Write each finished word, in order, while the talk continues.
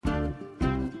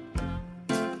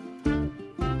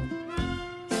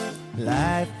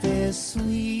Life is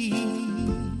sweet.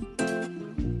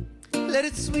 Let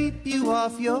it sweep you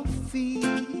off your feet.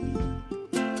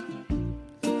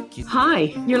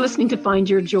 Hi, you're listening to Find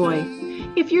Your Joy.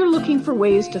 If you're looking for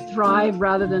ways to thrive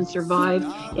rather than survive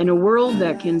in a world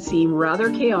that can seem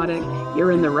rather chaotic,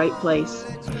 you're in the right place.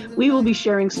 We will be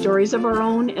sharing stories of our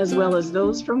own as well as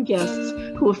those from guests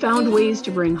who have found ways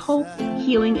to bring hope,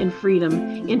 healing, and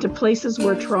freedom into places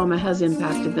where trauma has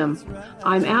impacted them.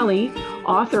 I'm Allie,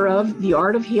 author of The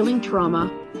Art of Healing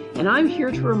Trauma, and I'm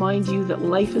here to remind you that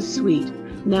life is sweet.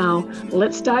 Now,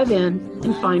 let's dive in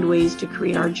and find ways to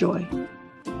create our joy.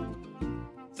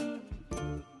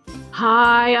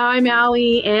 Hi, I'm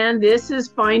Allie, and this is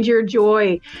Find Your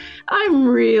Joy. I'm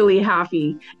really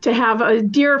happy to have a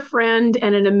dear friend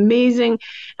and an amazing,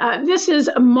 this is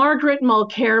Margaret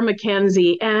Mulcair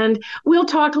Mackenzie, and we'll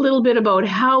talk a little bit about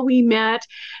how we met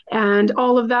and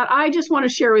all of that. I just want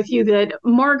to share with you that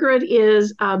Margaret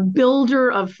is a builder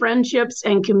of friendships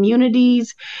and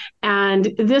communities,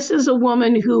 and this is a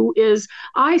woman who is,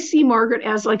 I see Margaret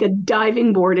as like a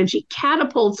diving board, and she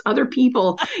catapults other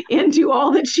people into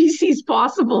all that she sees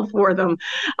possible for them.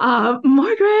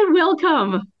 Margaret,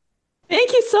 welcome.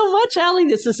 Thank you so much, Allie.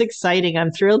 This is exciting.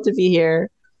 I'm thrilled to be here.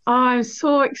 I'm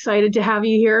so excited to have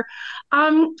you here.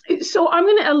 So I'm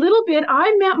going to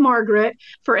I met Margaret.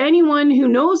 For anyone who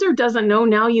knows or doesn't know,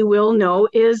 now you will know,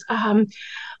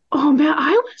 oh man,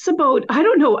 I was about, I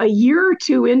don't know, a year or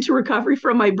two into recovery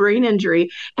from my brain injury,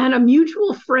 and a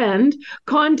mutual friend,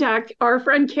 our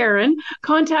friend Karen,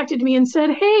 contacted me and said,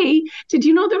 "Hey, did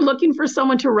you know they're looking for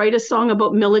someone to write a song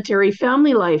about military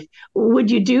family life? Would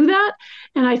you do that?"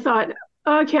 And I thought,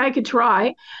 okay, I could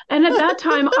try. And at that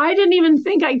time, I didn't even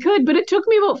think I could, but it took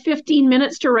me about 15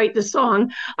 minutes to write the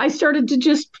song. I started to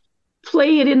just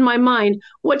play it in my mind.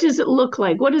 What does it look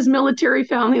like? What does military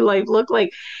family life look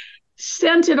like?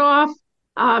 Sent it off.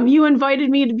 You invited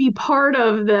me to be part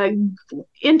of the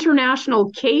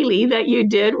international Kaylee that you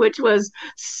did, which was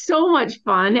so much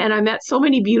fun. And I met so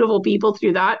many beautiful people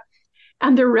through that.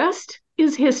 And the rest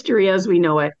is history as we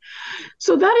know it.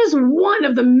 So that is one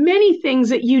of the many things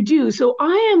that you do. So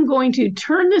I am going to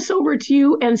turn this over to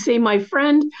you and say, my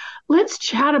friend, let's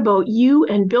chat about you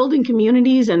and building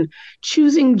communities and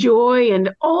choosing joy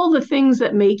and all the things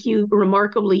that make you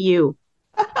remarkably you.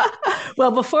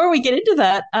 Well, before we get into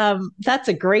that, that's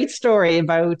a great story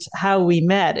about how we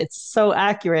met. It's so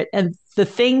accurate. And the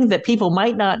thing that people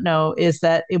might not know is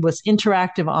that it was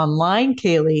interactive online,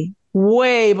 Kaylee,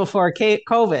 way before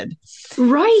COVID.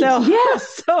 Right. So,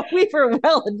 yes. So we were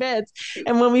well advanced.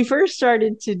 And when we first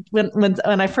started when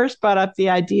I first brought up the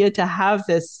idea to have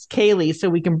this Kaylee so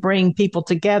we can bring people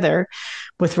together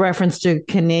with reference to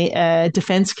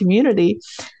defense community,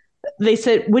 they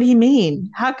said, "What do you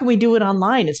mean? How can we do it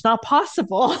online? It's not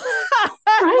possible."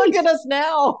 Right. Look at us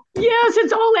now. Yes,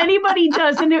 it's all anybody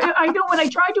does. And I know when I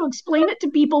tried to explain it to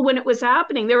people when it was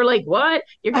happening, they were like, "What?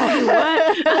 You're going to do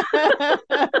what?"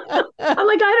 I'm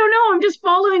like, "I don't know. I'm just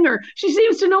following her. She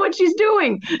seems to know what she's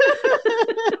doing."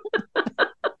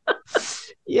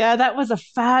 Yeah, that was a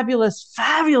fabulous,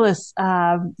 fabulous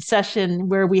session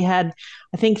where we had,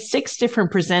 I think, 6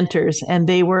 different presenters, and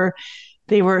they were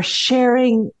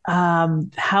sharing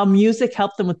how music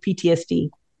helped them with PTSD,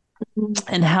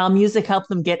 and how music and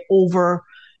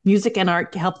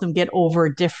art helped them get over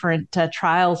different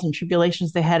trials and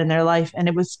tribulations they had in their life. And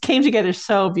it came together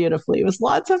so beautifully. It was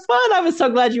lots of fun. I was so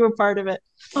glad you were part of it.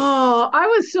 Oh, I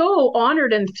was so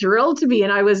honored and thrilled to be.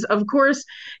 And I was, of course,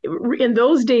 in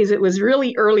those days, it was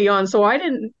really early on. So I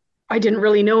didn't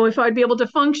really know if I'd be able to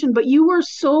function, but you were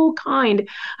so kind.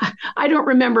 I don't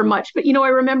remember much, but I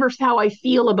remember how I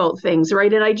feel about things,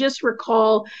 right? And I just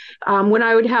recall when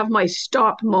I would have my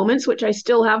stop moments, which I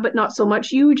still have, but not so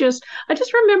much. I just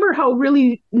remember how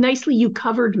really nicely you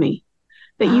covered me.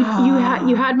 That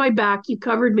you had my back, you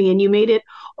covered me, and you made it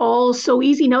all so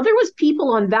easy. Now there was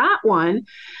people on that one.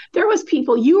 There was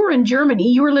people. You were in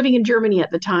Germany. You were living in Germany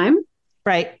at the time,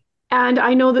 right? And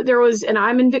I know that and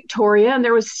I'm in Victoria, and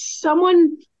there was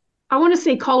someone, I want to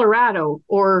say Colorado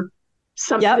or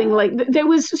something. Yep. Like there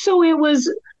was, so it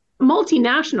was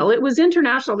multinational, it was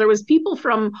international. There was people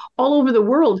from all over the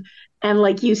world. And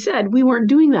like you said, we weren't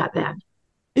doing that then.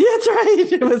 That's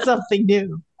right. It was something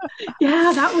new.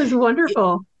 Yeah, that was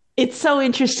wonderful. It's so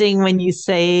interesting when you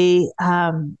say,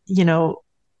 my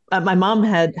mom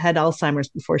had Alzheimer's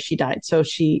before she died. So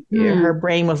her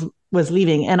brain was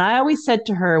leaving. And I always said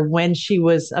to her when she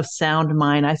was of sound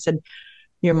mind, I said,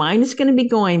 your mind is going to be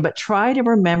going, but try to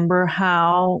remember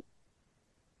how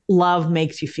love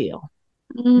makes you feel.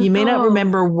 You may not Oh,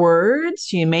 remember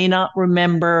words, you may not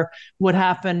remember what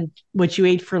happened, what you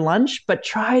ate for lunch, but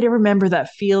try to remember that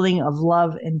feeling of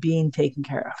love and being taken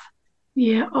care of.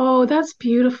 yeah. Oh, that's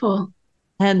beautiful.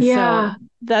 And so Yeah,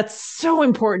 that's so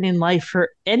important in life for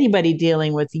anybody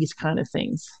dealing with these kind of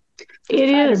things. Just it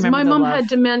try to is. remember My the mom love. had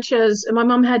dementias. My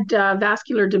mom had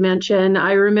vascular dementia, and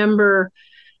I remember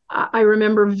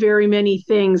very many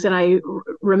things, and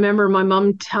remember my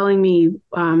mom telling me,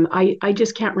 I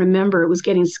just can't remember. It was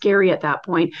getting scary at that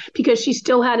point because she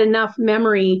still had enough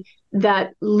memory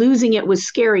that losing it was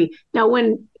scary. Now,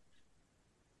 when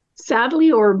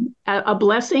sadly or a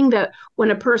blessing that when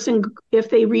a person, if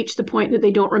they reach the point that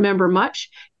they don't remember much,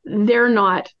 they're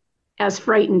not as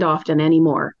frightened often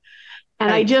anymore. And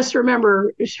I Right. just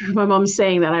remember my mom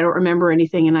saying that I don't remember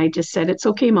anything. And I just said, it's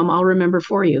okay, mom, I'll remember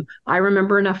for you. I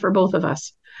remember enough for both of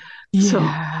us. So,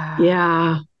 Yeah.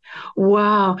 yeah.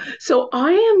 Wow. So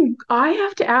I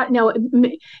have to add now,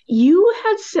 you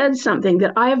had said something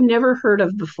that I have never heard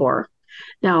of before.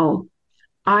 Now,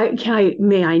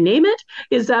 may I name it?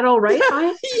 Is that all right?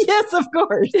 Yes, of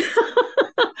course.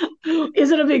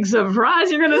 Is it a big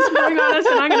surprise you're going to spring on us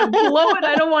and I'm going to blow it?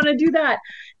 I don't want to do that.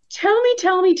 Tell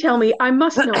me. I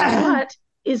must know what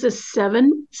is a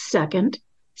 7-second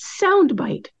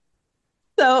soundbite?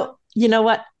 So, you know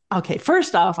what? Okay,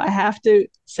 first off, I have to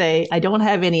say I don't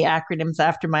have any acronyms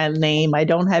after my name. I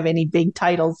don't have any big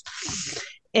titles.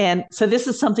 And so this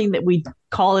is something that we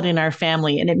call it in our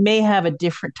family, and it may have a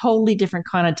totally different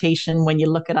connotation when you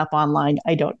look it up online.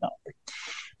 I don't know.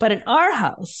 But in our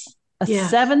house, a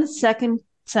Yes. 7-second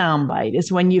soundbite is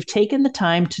when you've taken the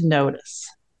time to notice.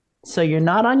 So you're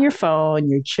not on your phone,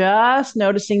 you're just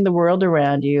noticing the world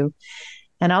around you.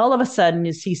 And all of a sudden,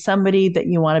 you see somebody that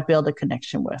you want to build a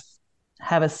connection with.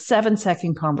 Have a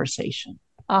 7-second conversation,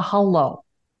 a hello,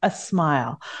 a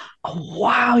smile. Oh,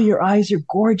 wow, your eyes are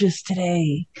gorgeous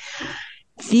today.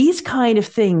 These kind of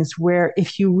things where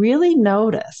if you really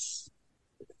notice,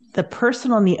 the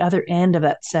person on the other end of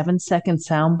that 7-second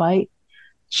soundbite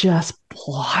just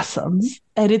blossoms.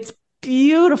 And it's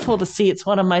beautiful to see. It's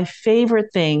one of my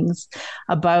favorite things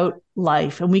about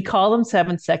life. And we call them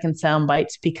 7-second sound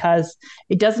bites because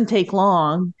it doesn't take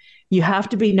long. You have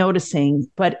to be noticing,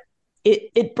 but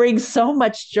it brings so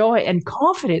much joy and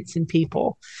confidence in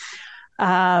people.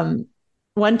 Um,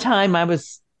 One time I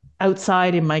was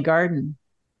outside in my garden.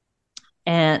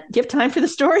 And do you have time for the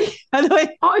story, by the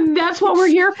way? Oh, and that's what we're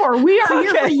here for. We are here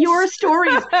for Okay. your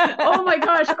stories. Oh my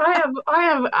gosh,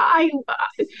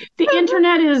 the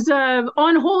internet is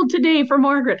on hold today for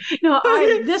Margaret. No,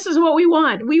 this is what we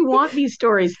want. We want these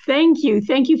stories. Thank you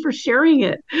for sharing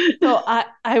it. So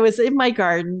I was in my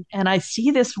garden and I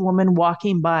see this woman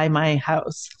walking by my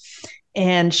house,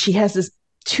 and she has this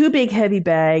two big heavy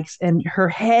bags and her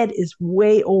head is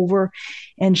way over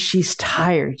and she's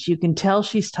tired. You can tell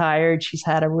she's tired. She's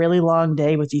had a really long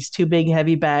day with these two big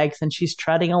heavy bags and she's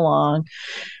trotting along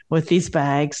with these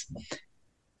bags.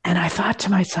 And I thought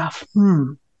to myself,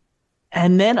 And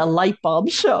then a light bulb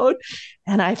showed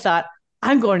and I thought,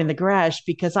 I'm going in the garage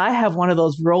because I have one of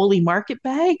those rolly market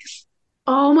bags.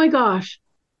 Oh my gosh.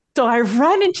 So I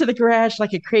run into the garage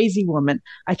like a crazy woman.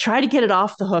 I try to get it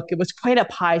off the hook. It was quite up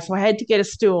high, so I had to get a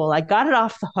stool. I got it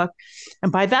off the hook.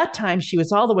 And by that time, she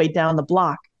was all the way down the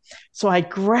block. So I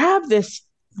grab this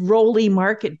Rolly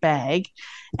Market bag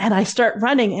and I start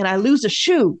running and I lose a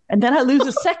shoe. And then I lose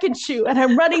a second shoe and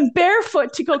I'm running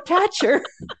barefoot to go catch her.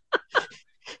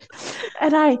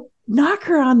 And I knock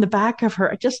her on the back of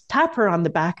her, I just tap her on the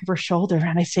back of her shoulder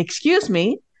and I say, "Excuse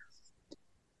me."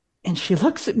 And she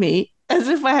looks at me as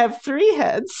if I have three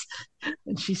heads.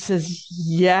 And she says,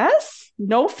 "Yes,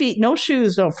 no feet, no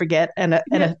shoes, don't forget, and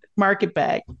a market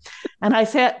bag." And I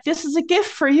said, "This is a gift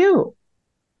for you."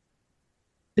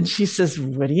 And she says,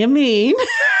 "What do you mean?"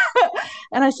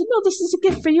 And I said, "No, this is a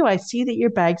gift for you. I see that your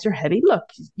bags are heavy. Look,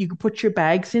 you can put your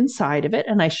bags inside of it."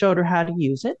 And I showed her how to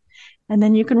use it. And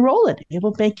then you can roll it. It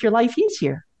will make your life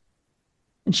easier.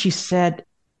 And she said,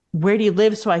 "Where do you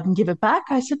live so I can give it back?"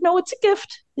 I said, "No, it's a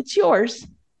gift. It's yours.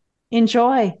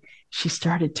 Enjoy." She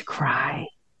started to cry.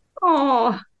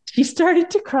 Oh, She started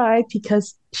to cry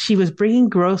because she was bringing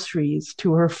groceries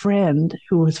to her friend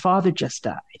whose father just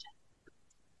died.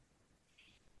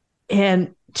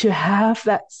 And to have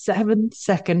that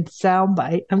 7-second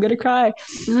soundbite, I'm going to cry.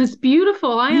 that's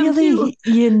beautiful. I am too.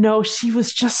 Really, she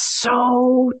was just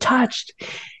so touched.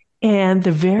 And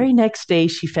the very next day,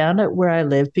 she found out where I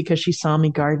lived because she saw me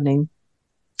gardening.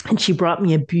 And she brought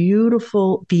me a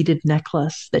beautiful beaded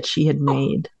necklace that she had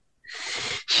made.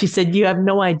 She said, "You have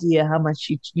no idea how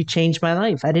much you changed my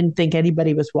life. I didn't think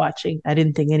anybody was watching. I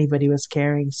didn't think anybody was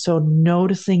caring." So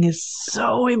noticing is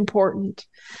so important.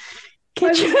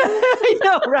 I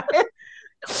know, right?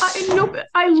 I know,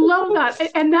 I love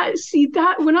that. And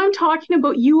that when I'm talking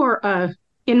about, you are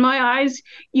in my eyes,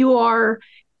 you are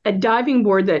a diving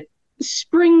board that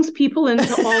springs people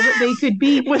into all that they could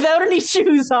be without any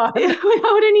shoes on.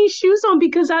 Without any shoes on,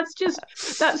 because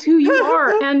that's who you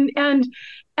are. And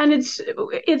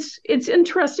it's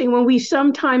interesting when we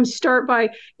sometimes start by,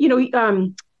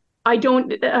 I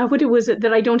don't, what was it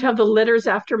that I don't have the letters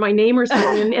after my name or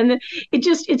something. And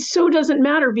it so doesn't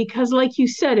matter, because like you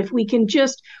said, if we can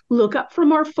just look up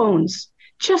from our phones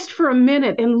just for a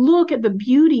minute and look at the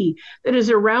beauty that is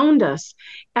around us,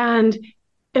 and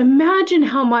imagine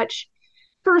how much,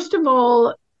 first of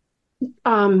all,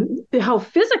 how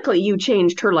physically you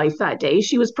changed her life that day.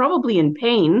 She was probably in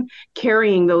pain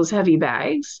carrying those heavy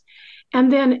bags. And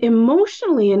then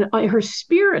emotionally, and her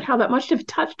spirit, how that must have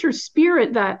touched her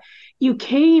spirit, that you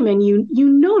came and you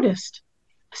noticed.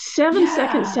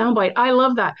 7-second soundbite. I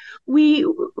love that. We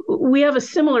have a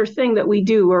similar thing that we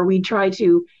do, where we try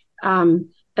to,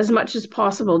 as much as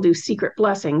possible, do secret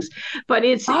blessings. But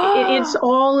it's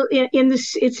all in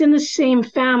this. It's in the same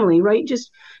family, right?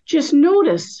 Just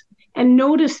notice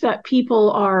that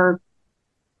people are.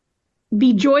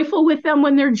 Be joyful with them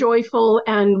when they're joyful,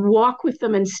 and walk with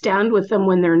them and stand with them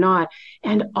when they're not,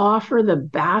 and offer the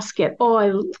basket.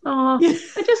 I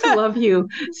just love you.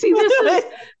 See,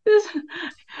 this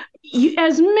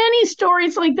as many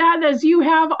stories like that as you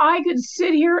have, I could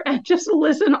sit here and just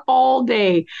listen all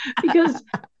day, because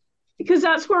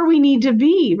that's where we need to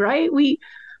be, right?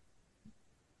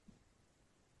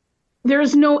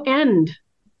 There's no end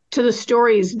to the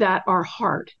stories that are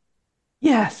hard.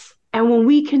 Yes. And when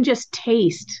we can just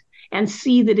taste and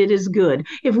see that it is good,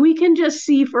 if we can just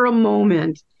see for a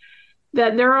moment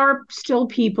that there are still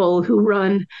people who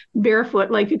run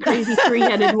barefoot like a crazy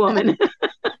three-headed woman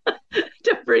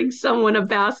to bring someone a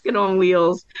basket on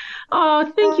wheels. Oh,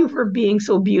 thank you for being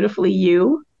so beautifully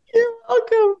you. You're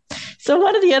welcome. So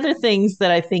one of the other things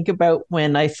that I think about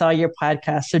when I saw your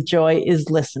podcast, So Joy, is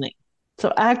listening.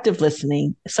 So active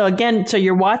listening. So again, so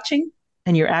you're watching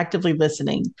and you're actively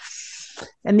listening.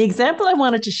 And the example I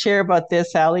wanted to share about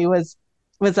this, Ali, was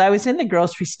I was in the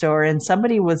grocery store and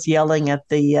somebody was yelling at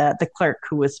the clerk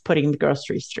who was putting the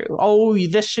groceries through. Oh,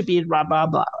 this should be blah, blah,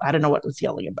 blah. I don't know what was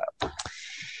yelling about.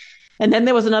 And then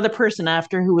there was another person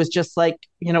after who was just like,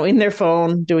 in their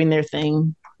phone, doing their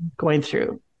thing, going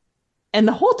through. And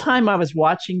the whole time I was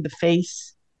watching the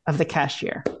face of the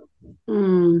cashier.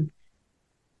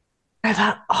 I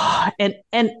thought,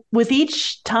 and with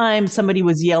each time somebody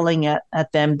was yelling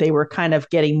at them, they were kind of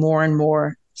getting more and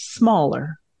more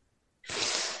smaller.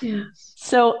 Yes.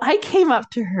 So I came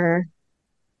up to her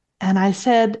and I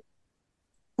said,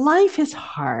 life is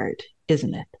hard,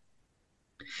 isn't it?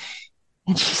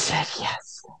 And she said,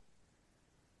 yes.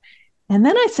 And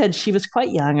then I said, she was quite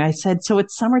young. I said, so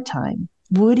it's summertime.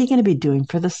 What are you going to be doing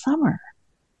for the summer?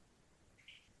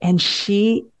 And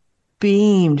she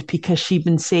beamed, because she'd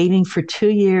been saving for 2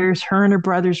 years. Her and her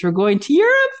brothers were going to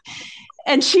Europe.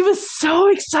 And she was so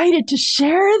excited to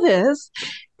share this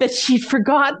that she'd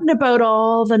forgotten about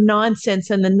all the nonsense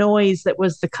and the noise that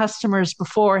was the customers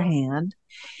beforehand.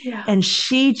 Yeah. And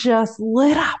she just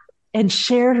lit up and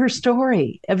shared her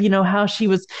story of, how she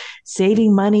was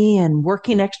saving money and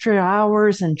working extra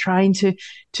hours and trying to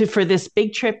for this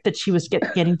big trip that she was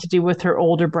getting to do with her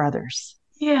older brothers.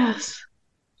 Yes.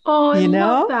 Oh, I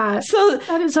love that. So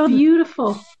that is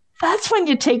beautiful. That's when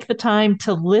you take the time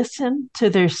to listen to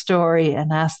their story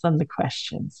and ask them the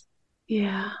questions.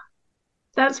 Yeah,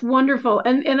 that's wonderful.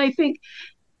 And I think,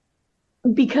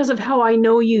 because of how I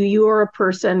know you, you are a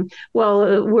person.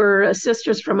 Well, we're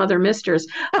sisters from other misters.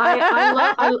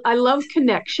 I love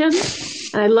connection,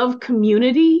 and I love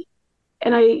community,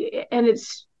 and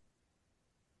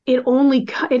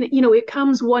it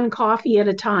comes one coffee at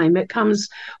a time. It comes,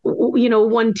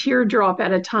 one teardrop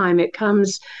at a time. It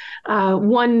comes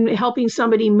one helping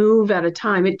somebody move at a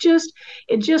time. It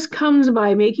just comes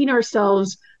by making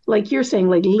ourselves, like you're saying,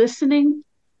 like listening,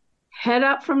 head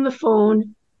up from the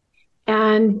phone,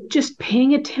 and just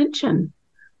paying attention.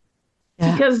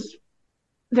 Yeah. Because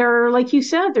there are, like you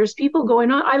said, there's people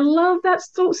going on. I love that.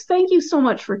 So thank you so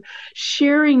much for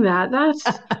sharing that.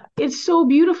 It's so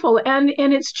beautiful. And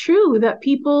it's true that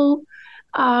people,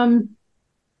 our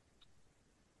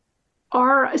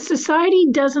society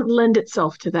doesn't lend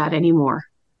itself to that anymore.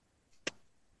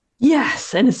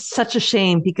 Yes. And it's such a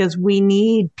shame, because we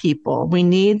need people. We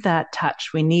need that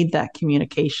touch. We need that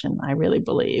communication, I really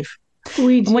believe.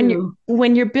 We And do.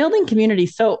 when you're building community,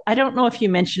 so I don't know if you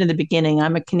mentioned in the beginning,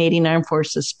 I'm a Canadian Armed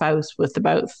Forces spouse with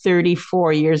about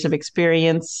 34 years of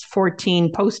experience,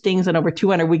 14 postings, and over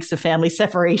 200 weeks of family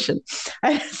separation.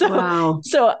 so Wow.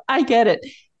 so I get it.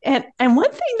 And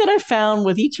one thing that I found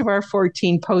with each of our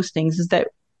 14 postings is that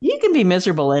you can be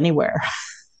miserable anywhere.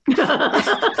 you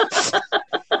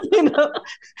know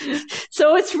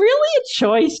so it's really a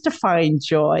choice to find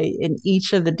joy in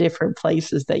each of the different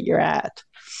places that you're at.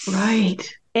 Right.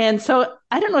 And so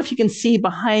I don't know if you can see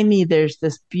behind me, there's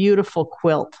this beautiful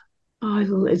quilt.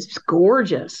 Oh, it's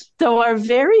gorgeous. So our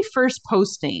very first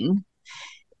posting,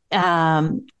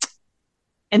 um,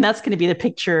 and that's going to be the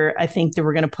picture I think that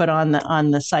we're going to put on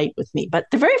the site with me. But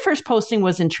the very first posting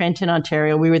was in Trenton,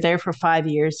 Ontario. We were there for 5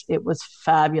 years. It was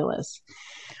fabulous.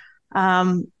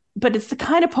 But it's the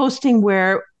kind of posting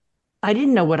where I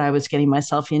didn't know what I was getting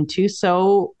myself into.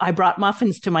 So I brought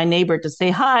muffins to my neighbor to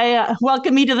say, hi,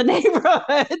 welcome me to the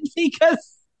neighborhood,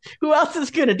 because who else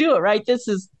is going to do it, right? This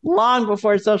is long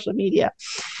before social media.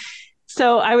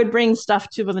 So I would bring stuff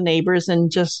to the neighbors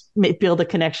and just build a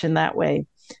connection that way.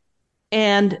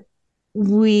 And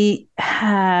we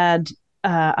had,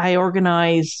 I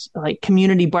organized like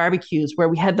community barbecues where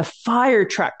we had the fire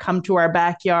truck come to our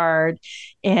backyard,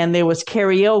 and there was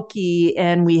karaoke,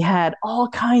 and we had all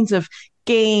kinds of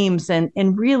games, and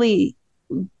really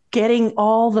getting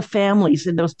all the families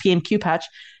in those PMQ patch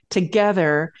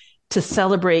together to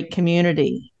celebrate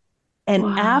community. And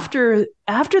Wow.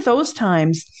 after those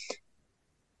times,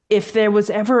 if there was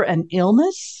ever an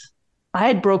illness, I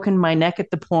had broken my neck at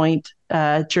the point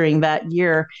during that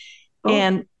year. Oh.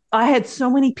 And I had so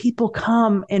many people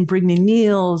come and bring me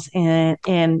meals and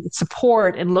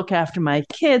support and look after my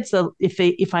kids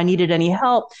if I needed any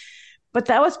help. But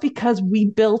that was because we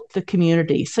built the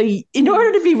community. So in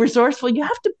order to be resourceful, you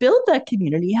have to build that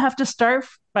community. You have to start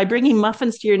by bringing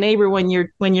muffins to your neighbor when your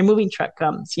moving truck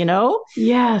comes, Yes,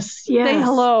 yes. Say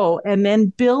hello and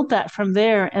then build that from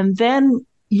there. And then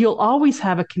you'll always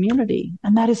have a community.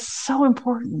 And that is so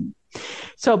important.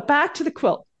 So back to the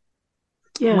quilt.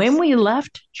 Yes. When we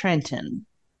left Trenton,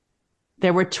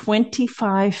 there were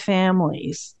 25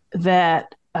 families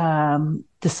that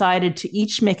decided to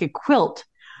each make a quilt,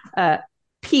 a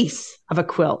piece of a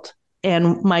quilt.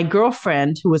 And my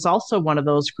girlfriend, who was also one of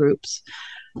those groups,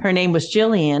 her name was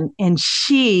Jillian, and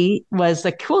she was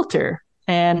a quilter.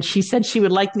 And she said she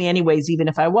would like me anyways, even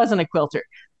if I wasn't a quilter.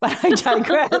 But I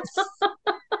digress.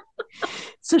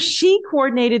 So she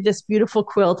coordinated this beautiful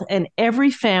quilt, and every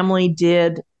family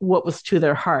did what was to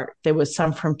their heart. There was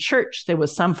some from church. There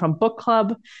was some from book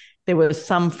club. There was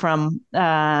some from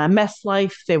mess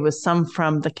life. There was some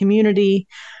from the community.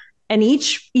 And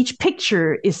each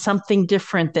picture is something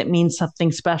different that means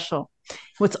something special.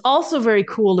 What's also very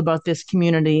cool about this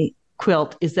community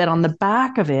quilt is that on the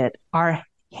back of it are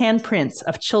handprints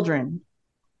of children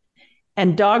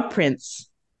and dog prints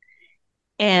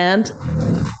and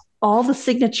all the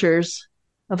signatures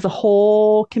of the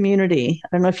whole community. I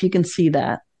don't know if you can see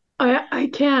that. I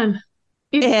can.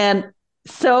 And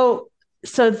so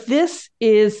this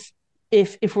is,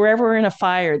 if we're ever in a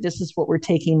fire, this is what we're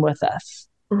taking with us.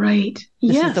 Right.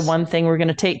 This yes. is the one thing we're going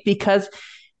to take, because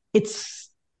it's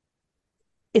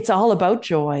all about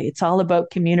joy. It's all about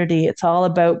community. It's all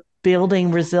about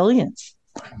building resilience.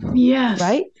 Yes.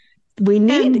 Right? We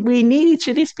need each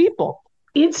of these people.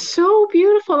 It's so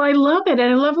beautiful. I love it. And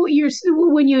I love what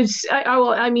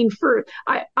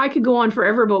I could go on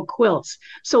forever about quilts.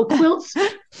 So quilts,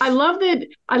 I love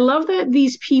that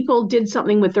these people did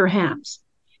something with their hands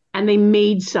and they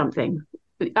made something.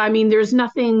 I mean, there's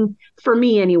nothing, for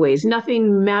me anyways,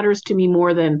 nothing matters to me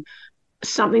more than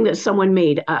something that someone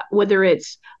made, whether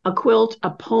it's a quilt,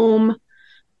 a poem,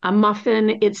 a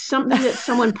muffin. It's something that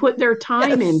someone put their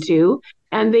time into,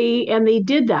 and they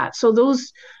did that. So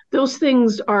those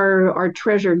things are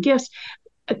treasured gifts.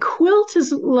 A quilt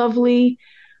is lovely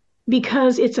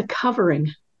because it's a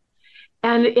covering.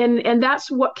 And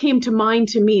that's what came to mind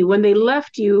to me when they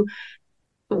left you,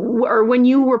 or when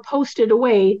you were posted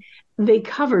away, they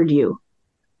covered you.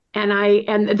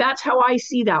 And that's how I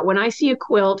see that. When I see a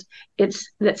quilt, it's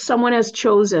that someone has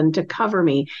chosen to cover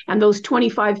me. And those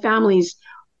 25 families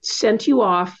sent you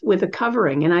off with a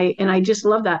covering, and I just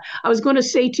love that. I was going to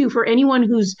say too, for anyone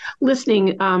who's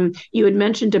listening, you had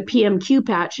mentioned a PMQ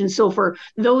patch, and so for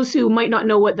those who might not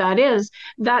know what that is,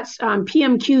 that's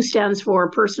PMQ stands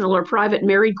for personal or private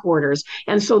married quarters,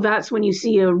 and so that's when you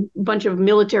see a bunch of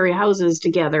military houses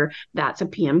together, that's a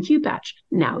PMQ patch.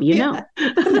 Now you know.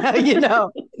 Now you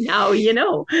know. Now you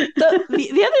know.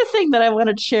 The other thing that I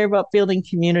wanted to share about building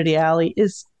community, Ali,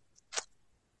 is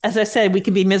as I said, we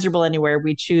can be miserable anywhere.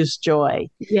 We choose joy.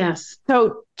 Yes.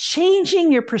 So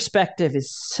changing your perspective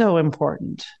is so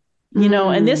important,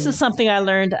 and this is something I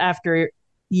learned after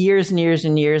years and years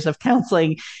and years of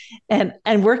counseling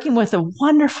and working with a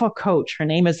wonderful coach. Her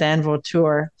name is Anne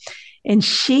Vautour. And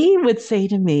she would say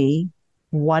to me,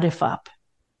 what if up?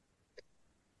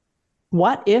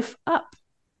 What if up?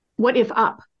 What if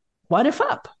up? What if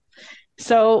up?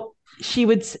 So she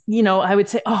would, I would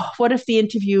say, oh, what if the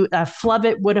interview, flub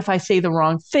it? What if I say the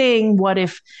wrong thing? What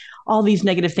if all these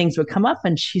negative things would come up?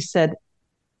 And she said,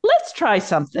 let's try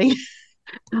something.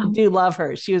 I do love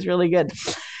her. She was really good.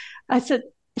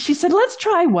 She said, let's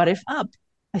try what if up.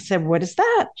 I said, what is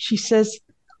that? She says,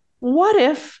 what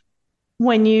if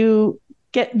when you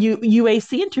ace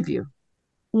the interview?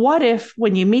 What if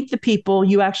when you meet the people,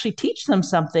 you actually teach them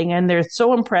something and they're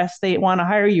so impressed they want to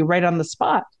hire you right on the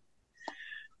spot?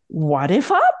 What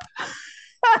if up?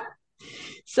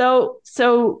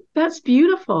 So that's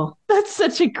beautiful. That's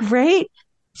such a great.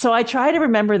 So I try to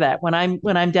remember that when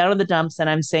I'm down in the dumps and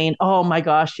I'm saying, oh my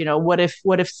gosh, what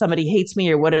if somebody hates me,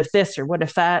 or what if this, or what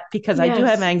if that? Because I do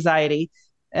have anxiety,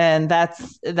 and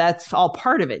that's all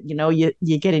part of it.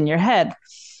 You get in your head.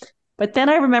 But then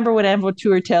I remember what Anne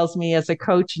Vautour tells me as a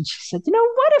coach, and she said,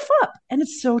 what if up? And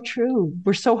it's so true.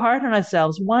 We're so hard on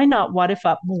ourselves. Why not what if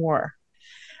up more?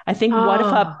 I think what if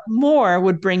up more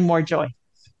would bring more joy.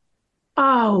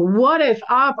 Oh, what if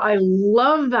up? I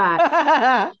love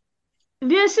that.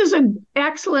 This is an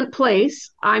excellent place.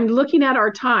 I'm looking at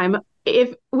our time.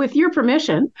 If, with your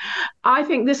permission, I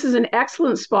think this is an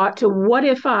excellent spot to what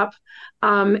if up.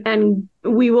 And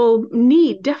we will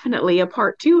need definitely a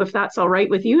part 2, if that's all right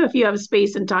with you, if you have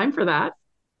space and time for that.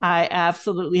 I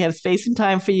absolutely have space and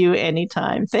time for you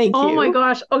anytime. Thank you. Oh my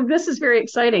gosh. Oh, this is very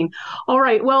exciting. All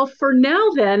right. Well, for now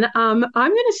then, I'm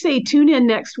going to say tune in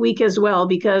next week as well,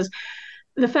 because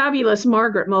the fabulous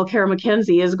Margaret Mulcair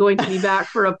Mackenzie is going to be back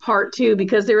for a part 2,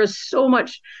 because there is so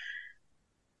much.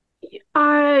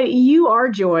 You are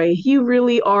joy. You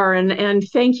really are. And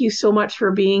thank you so much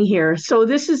for being here. So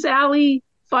this is Allie.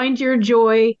 Find your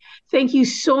joy. Thank you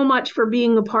so much for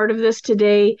being a part of this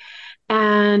today.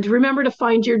 And remember to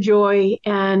find your joy,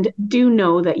 and do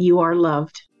know that you are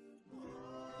loved.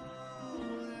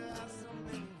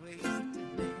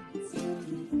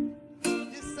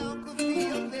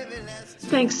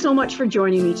 Thanks so much for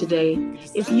joining me today.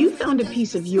 If you found a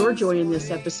piece of your joy in this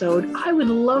episode, I would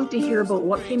love to hear about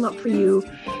what came up for you,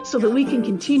 so that we can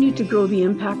continue to grow the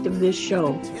impact of this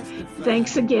show.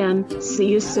 Thanks again. See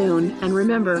you soon. And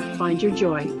remember, find your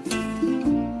joy.